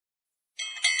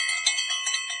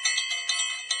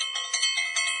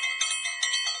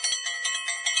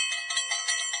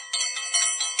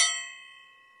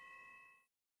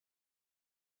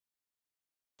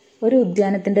ഒരു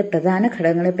ഉദ്യാനത്തിന്റെ പ്രധാന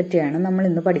ഘടകങ്ങളെ പറ്റിയാണ് നമ്മൾ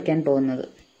ഇന്ന് പഠിക്കാൻ പോകുന്നത്.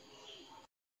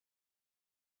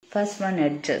 First one,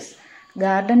 edges.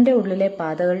 ഗാർഡന്റെ ഉള്ളിലെ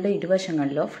പാതകളുടെ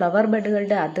ഇരുവശങ്ങളിലോ ഫ്ലവർ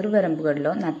ബെഡുകളുടെ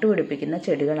അതിർവരമ്പുകളിലോ നട്ടുപിടിപ്പിക്കുന്ന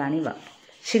ചെടികളാണിവ.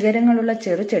 ശിഖരങ്ങളുള്ള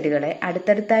ചെറു ചെടികളെ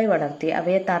അടുത്തടുത്തായി വളർത്തി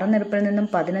അവയെ തറനിരപ്പിൽ നിന്നും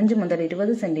 15 മുതൽ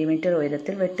 20 സെന്റിമീറ്റർ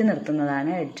ഉയരത്തിൽ വെട്ടി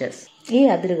നിർത്തുന്നതാണ് എഡ്ജസ്. ഈ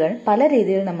അതിരുകൾ പല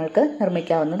രീതിയിൽ നമ്മൾക്ക്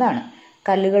നിർമ്മിക്കാവുന്നതാണ്.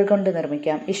 കല്ലുകൾ കൊണ്ട്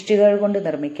നിർമ്മിക്കാം, ഇഷ്ടികകൾ കൊണ്ട്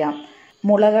നിർമ്മിക്കാം,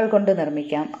 മുളകൾ കൊണ്ട്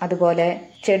നിർമ്മിക്കാം. അതുപോലെ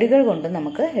ചെടികൾ കൊണ്ട്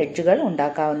നമുക്ക് ഹെഡ്ജുകൾ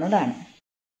ഉണ്ടാക്കാവുന്നതാണ്.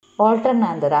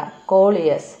 ഓൾട്ടർനാന്തര,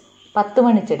 കോളിയസ്, 10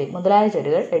 മണിച്ചെടി മുതലായ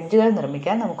ചെടികൾ ഹെഡ്ജുകൾ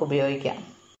നിർമ്മിക്കാൻ നമുക്ക് ഉപയോഗിക്കാം.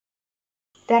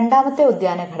 രണ്ടാമത്തെ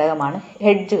ഉദ്യാന ഘടകമാണ്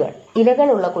ഹെഡ്ജുകൾ.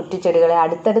 ഇലകളുള്ള കുറ്റിച്ചെടികളെ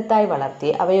അടുത്തടുത്തായി വളർത്തി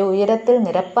അവയെ ഉയരത്തിൽ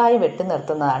നിരപ്പായി വെട്ടി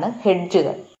നിർത്തുന്നതാണ്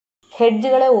ഹെഡ്ജുകൾ.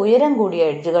 ഹെഡ്ജുകളെ ഉയരം കൂടിയ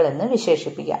ഹെഡ്ജുകൾ എന്ന്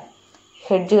വിശേഷിപ്പിക്കാം.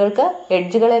 ഹെഡ്ജുകൾക്ക്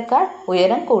എഡ്ജുകളേക്കാൾ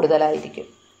ഉയരം കൂടുതലായിരിക്കും.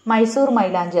 മൈസൂർ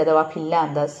മൈലാഞ്ചി അഥവാ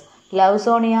ഫില്ലാന്തസ്,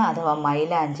 ലൗസോണിയ അഥവാ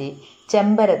മൈലാഞ്ചി,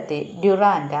 ചെമ്പരത്തി,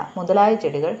 ഡ്യുറാൻഡ മുതലായ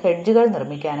ചെടികൾ ഹെഡ്ജുകൾ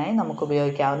നിർമ്മിക്കാനായി നമുക്ക്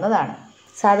ഉപയോഗിക്കാവുന്നതാണ്.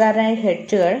 സാധാരണയായി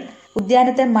ഹെഡ്ജുകൾ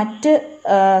ഉദ്യാനത്തെ മറ്റ്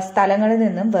സ്ഥലങ്ങളിൽ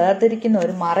നിന്നും വേർതിരിക്കുന്ന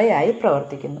ഒരു മറയായി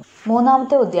പ്രവർത്തിക്കുന്നു.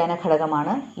 മൂന്നാമത്തെ ഉദ്യാന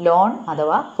ഘടകമാണ് ലോൺ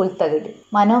അഥവാ പുൽത്തകിടി.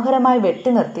 മനോഹരമായി വെട്ടി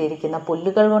നിർത്തിയിരിക്കുന്ന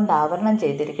പുല്ലുകൾ കൊണ്ട് ആവരണം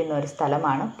ചെയ്തിരിക്കുന്ന ഒരു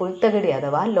സ്ഥലമാണ് പുൽത്തകിടി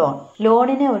അഥവാ ലോൺ.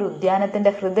 ലോണിനെ ഒരു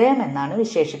ഉദ്യാനത്തിന്റെ ഹൃദയം എന്നാണ്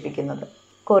വിശേഷിപ്പിക്കുന്നത്.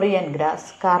 കൊറിയൻ ഗ്രാസ്,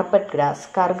 കാർപ്പറ്റ് ഗ്രാസ്,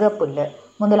 കറുകപ്പുല്ല്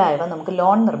മുതലായവ നമുക്ക്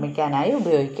ലോൺ നിർമ്മിക്കാനായി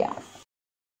ഉപയോഗിക്കാം.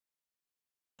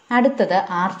 അടുത്തത്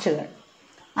ആർച്ചുകൾ.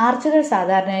 ആർച്ചുകൾ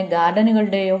സാധാരണയായി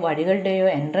ഗാർഡനുകളുടെയോ വഴികളുടെയോ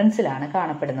എൻട്രൻസിലാണ്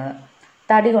കാണപ്പെടുന്നത്.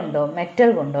 തടി കൊണ്ടോ മെറ്റൽ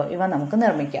കൊണ്ടോ ഇവ നമുക്ക്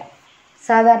നിർമ്മിക്കാം.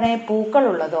 സാധാരണയായി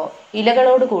പൂക്കളുള്ളതോ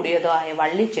ഇലകളോട് കൂടിയതോ ആയ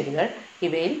വള്ളിച്ചെടികൾ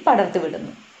ഇവയിൽ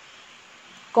പടർത്തിവിടുന്നു.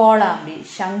 കോളാമ്പി,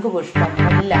 ശംഖുപുഷ്പം,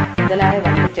 മുല്ല മുതലായ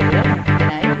വള്ളിച്ചെടികൾ